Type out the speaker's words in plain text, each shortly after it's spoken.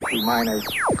minus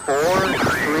 4, 3,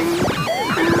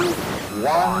 2,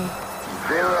 1,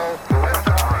 0.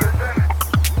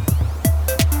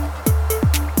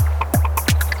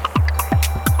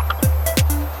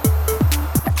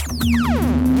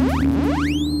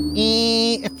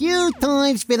 A few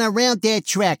times been around that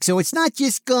track, so it's not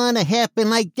just gonna happen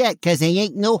like that, 'cause I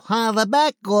ain't no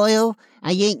hollaback oil.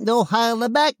 I ain't no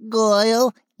hollaback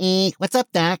oil. What's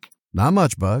up, Doc? Not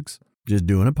much, Bugs. Just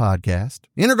doing a podcast.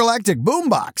 Intergalactic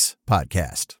Boombox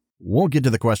podcast. Won't get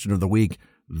to the question of the week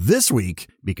this week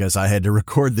because I had to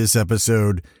record this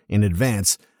episode in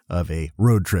advance of a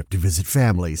road trip to visit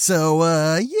family. So,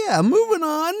 moving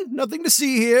on. Nothing to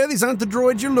see here. These aren't the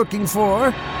droids you're looking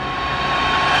for.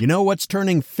 You know what's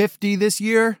turning 50 this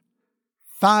year?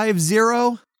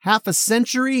 50? Half a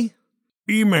century?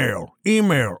 Email,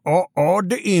 all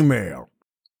the email.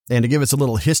 And to give us a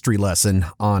little history lesson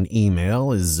on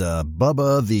email is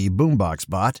Bubba the Boombox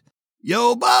bot.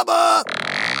 Yo, Bubba!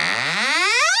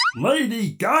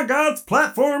 Lady Gaga's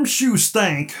platform shoe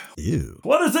stank. Ew.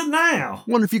 What is it now?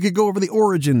 Wonder if you could go over the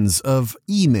origins of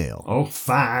email. Oh,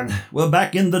 fine. Well,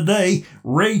 back in the day,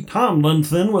 Ray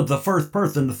Tomlinson was the first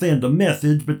person to send a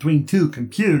message between two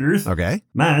computers. Okay.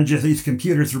 Mind you, these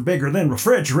computers were bigger than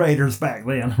refrigerators back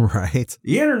then. Right.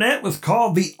 The internet was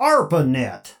called the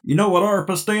ARPANET. You know what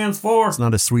ARPA stands for? It's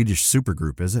not a Swedish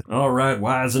supergroup, is it? All right,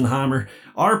 Weisenheimer.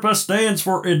 ARPA stands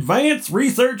for Advanced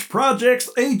Research Projects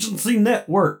Agency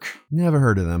Network. Never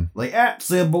heard of them. The @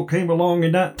 symbol came along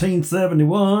in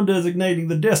 1971, designating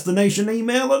the destination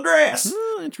email address.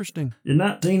 Oh, interesting. In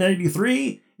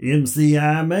 1983,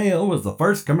 MCI Mail was the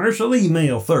first commercial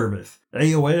email service.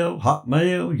 AOL,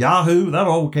 Hotmail, Yahoo, that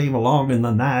all came along in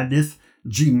the 90s.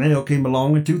 Gmail came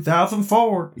along in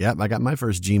 2004. Yep, I got my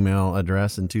first Gmail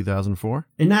address in 2004.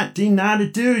 In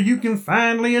 1992, you can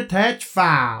finally attach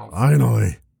files.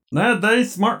 Finally.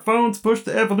 Nowadays, smartphones push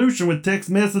the evolution with text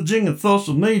messaging and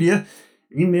social media.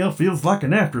 Email feels like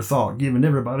an afterthought, given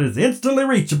everybody is instantly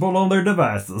reachable on their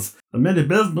devices. And many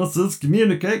businesses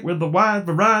communicate with a wide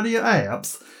variety of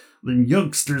apps. The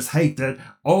youngsters hate that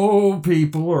old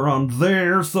people are on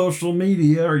their social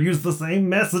media or use the same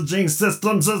messaging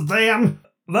systems as them.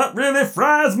 That really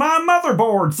fries my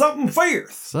motherboard, something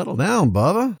fierce. Settle down,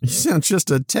 Bubba. You sound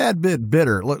just a tad bit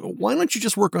bitter. Look, why don't you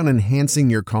just work on enhancing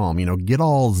your calm? Get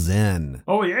all zen.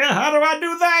 Oh yeah, how do I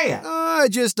do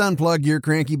that? Just unplug your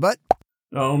cranky butt.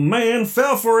 Oh man,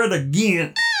 fell for it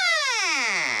again.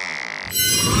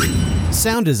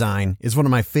 Sound design is one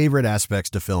of my favorite aspects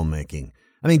to filmmaking.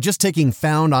 I mean, just taking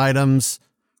found items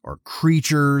or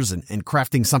creatures and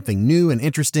crafting something new and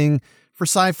interesting for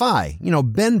sci-fi.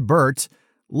 Ben Burtt,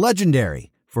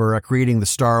 legendary for creating the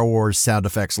Star Wars sound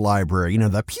effects library.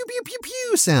 The pew, pew, pew,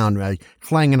 pew sound,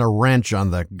 clanging a wrench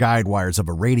on the guide wires of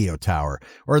a radio tower.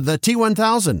 Or the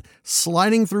T-1000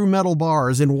 sliding through metal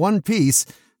bars in one piece.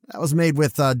 That was made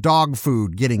with dog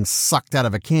food getting sucked out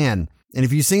of a can. And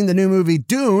if you've seen the new movie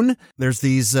Dune, there's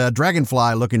these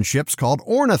dragonfly-looking ships called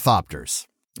ornithopters.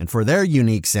 And for their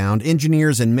unique sound,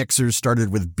 engineers and mixers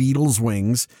started with beetles'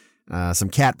 wings, some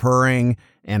cat purring,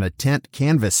 and a tent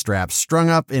canvas strap strung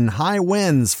up in high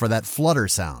winds for that flutter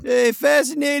sound. Hey,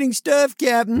 fascinating stuff,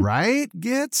 Captain. Right,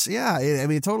 Gits? Yeah,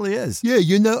 it totally is. Yeah,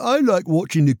 I like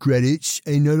watching the credits,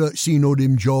 and I like seeing all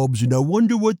them jobs, and I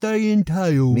wonder what they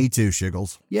entail. Me too,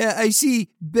 Shiggles. Yeah, I see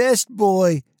Best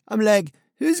Boy. I'm like,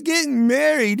 who's getting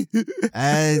married?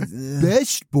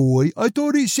 Best Boy? I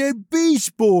thought it said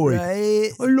Beast Boy.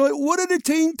 Right. I'm like, what are the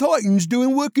Teen Titans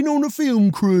doing working on a film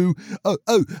crew? Oh,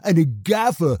 and a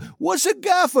gaffer. What's a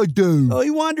gaffer do? Oh, he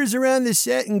wanders around the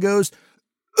set and goes,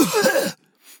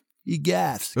 he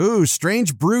gaffs. Ooh,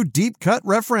 Strange Brew deep cut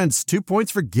reference. 2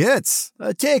 points for Gits.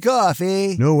 Take off,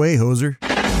 eh? No way, hoser.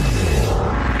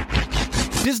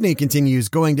 Disney continues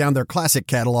going down their classic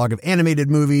catalog of animated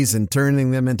movies and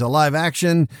turning them into live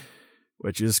action,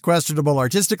 which is questionable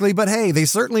artistically, but hey, they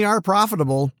certainly are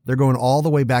profitable. They're going all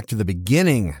the way back to the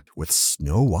beginning with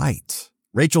Snow White.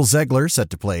 Rachel Zegler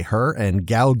set to play her and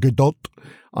Gal Gadot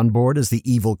on board as the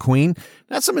evil queen.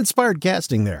 That's some inspired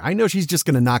casting there. I know she's just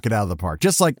going to knock it out of the park,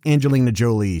 just like Angelina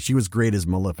Jolie. She was great as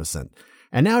Maleficent.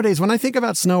 And nowadays, when I think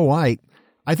about Snow White,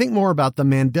 I think more about the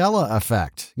Mandela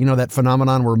effect. That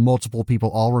phenomenon where multiple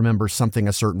people all remember something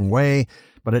a certain way,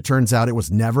 but it turns out it was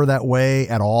never that way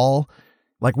at all.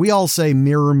 Like we all say,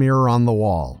 mirror, mirror on the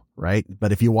wall, right?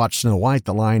 But if you watch Snow White,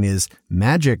 the line is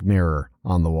magic mirror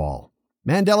on the wall.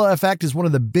 Mandela effect is one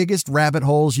of the biggest rabbit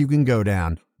holes you can go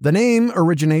down. The name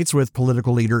originates with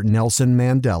political leader Nelson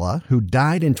Mandela, who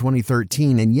died in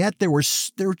 2013, and yet there were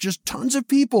just tons of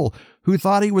people who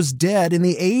thought he was dead in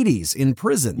the 80s in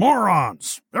prison.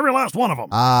 Morons! Every last one of them.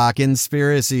 Ah,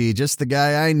 conspiracy. Just the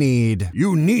guy I need.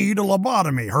 You need a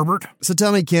lobotomy, Herbert. So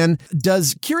tell me, Ken,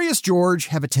 does Curious George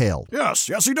have a tail? Yes,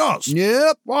 he does.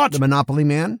 Yep. What? The Monopoly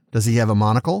Man? Does he have a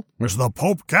monocle? Is the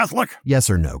Pope Catholic? Yes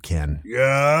or no, Ken?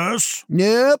 Yes.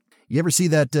 Yep. You ever see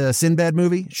that Sinbad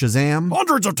movie, Shazam?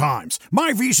 Hundreds of times.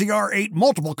 My VCR ate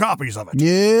multiple copies of it.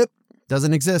 Yep.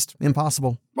 Doesn't exist.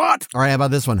 Impossible. What? All right, how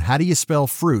about this one? How do you spell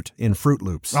fruit in Fruit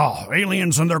Loops? Oh,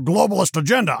 aliens and their globalist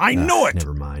agenda. I knew it.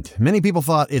 Never mind. Many people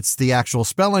thought it's the actual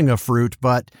spelling of fruit,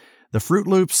 but the Fruit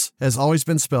Loops has always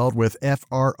been spelled with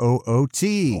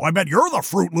F-R-O-O-T. Oh, I bet you're the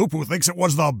Fruit Loop who thinks it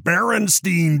was the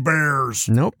Berenstein Bears.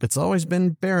 Nope, it's always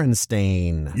been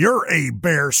Berenstain. You're a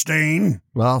bear stain.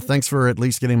 Well, thanks for at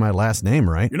least getting my last name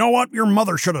right. You know what? Your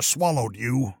mother should have swallowed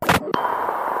you.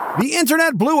 The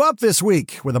internet blew up this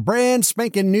week with a brand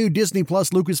spanking new Disney Plus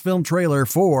Lucasfilm trailer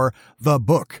for The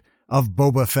Book of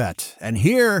Boba Fett. And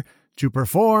here to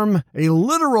perform a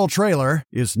literal trailer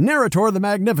is Narrator the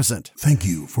Magnificent. Thank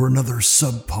you for another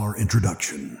subpar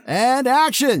introduction. And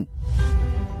action!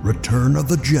 Return of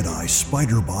the Jedi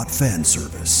Spider-Bot fan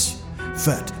service.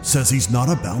 Fett says he's not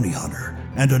a bounty hunter,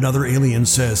 and another alien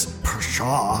says,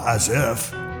 Pshaw, as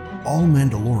if. All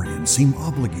Mandalorians seem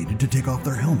obligated to take off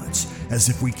their helmets, as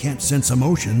if we can't sense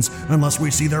emotions unless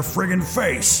we see their friggin'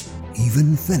 face.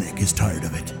 Even Fennec is tired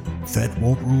of it. Fett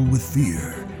won't rule with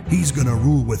fear. He's gonna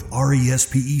rule with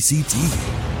R-E-S-P-E-C-T.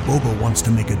 Boba wants to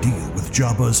make a deal with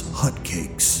Jabba's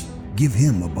hotcakes. Give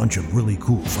him a bunch of really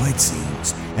cool fight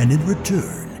scenes, and in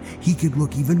return, he could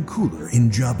look even cooler in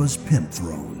Jabba's pimp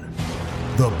throne.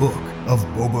 The Book of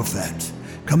Boba Fett.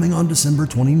 Coming on December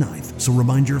 29th, so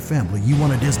remind your family you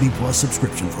want a Disney Plus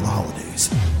subscription for the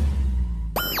holidays.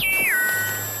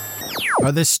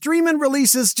 Are the streaming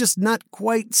releases just not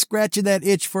quite scratching that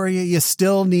itch for you? You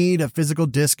still need a physical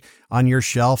disc on your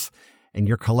shelf, and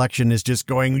your collection is just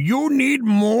going, you need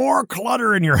more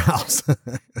clutter in your house.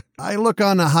 I look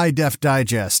on a High Def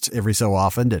Digest every so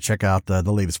often to check out the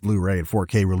latest Blu-ray and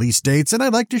 4K release dates, and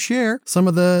I'd like to share some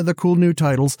of the cool new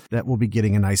titles that will be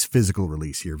getting a nice physical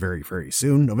release here very, very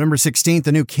soon. November 16th,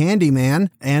 the new Candyman,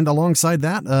 and alongside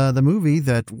that, the movie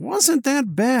that wasn't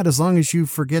that bad as long as you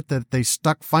forget that they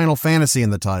stuck Final Fantasy in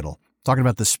the title. Talking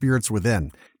about The Spirits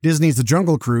Within. Disney's The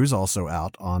Jungle Cruise also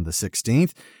out on the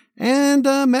 16th. And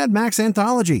Mad Max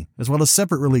Anthology, as well as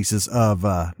separate releases of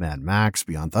Mad Max,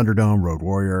 Beyond Thunderdome, Road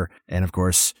Warrior, and of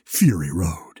course, Fury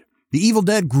Road. The Evil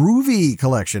Dead Groovy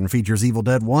Collection features Evil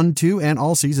Dead 1, 2, and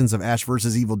all seasons of Ash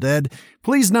vs. Evil Dead.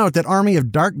 Please note that Army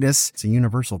of Darkness is a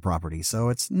Universal property, so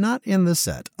it's not in the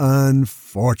set,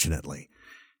 unfortunately.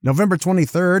 November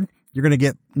 23rd, you're going to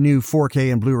get new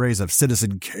 4K and Blu-rays of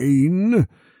Citizen Kane,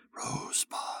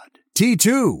 Rosebud,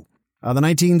 T2, the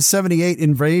 1978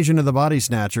 Invasion of the Body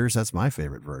Snatchers, that's my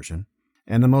favorite version,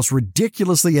 and the most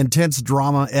ridiculously intense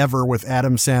drama ever with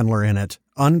Adam Sandler in it,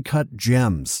 Uncut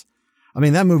Gems. I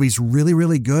mean, that movie's really,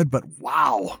 really good, but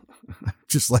wow,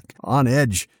 just like on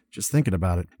edge, just thinking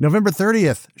about it. November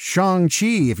 30th,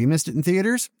 Shang-Chi. If you missed it in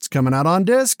theaters, it's coming out on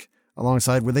disc,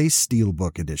 alongside with a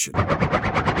Steelbook edition.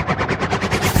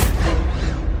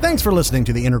 Thanks for listening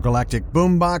to the Intergalactic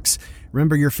Boombox.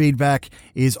 Remember, your feedback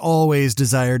is always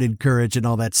desired, encouraged, and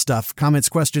all that stuff. Comments,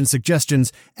 questions,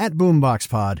 suggestions at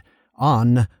BoomboxPod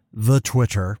on the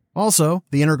Twitter. Also,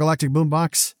 the Intergalactic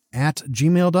Boombox at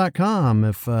gmail.com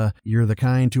if you're the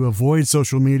kind to avoid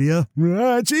social media.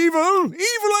 It's evil! Evil,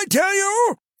 I tell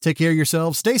you! Take care of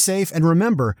yourselves, stay safe, and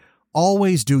remember,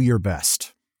 always do your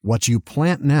best. What you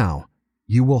plant now,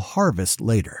 you will harvest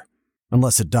later.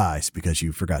 Unless it dies because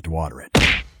you forgot to water it.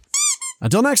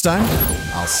 Until next time,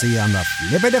 I'll see you on the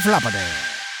flippity-floppity.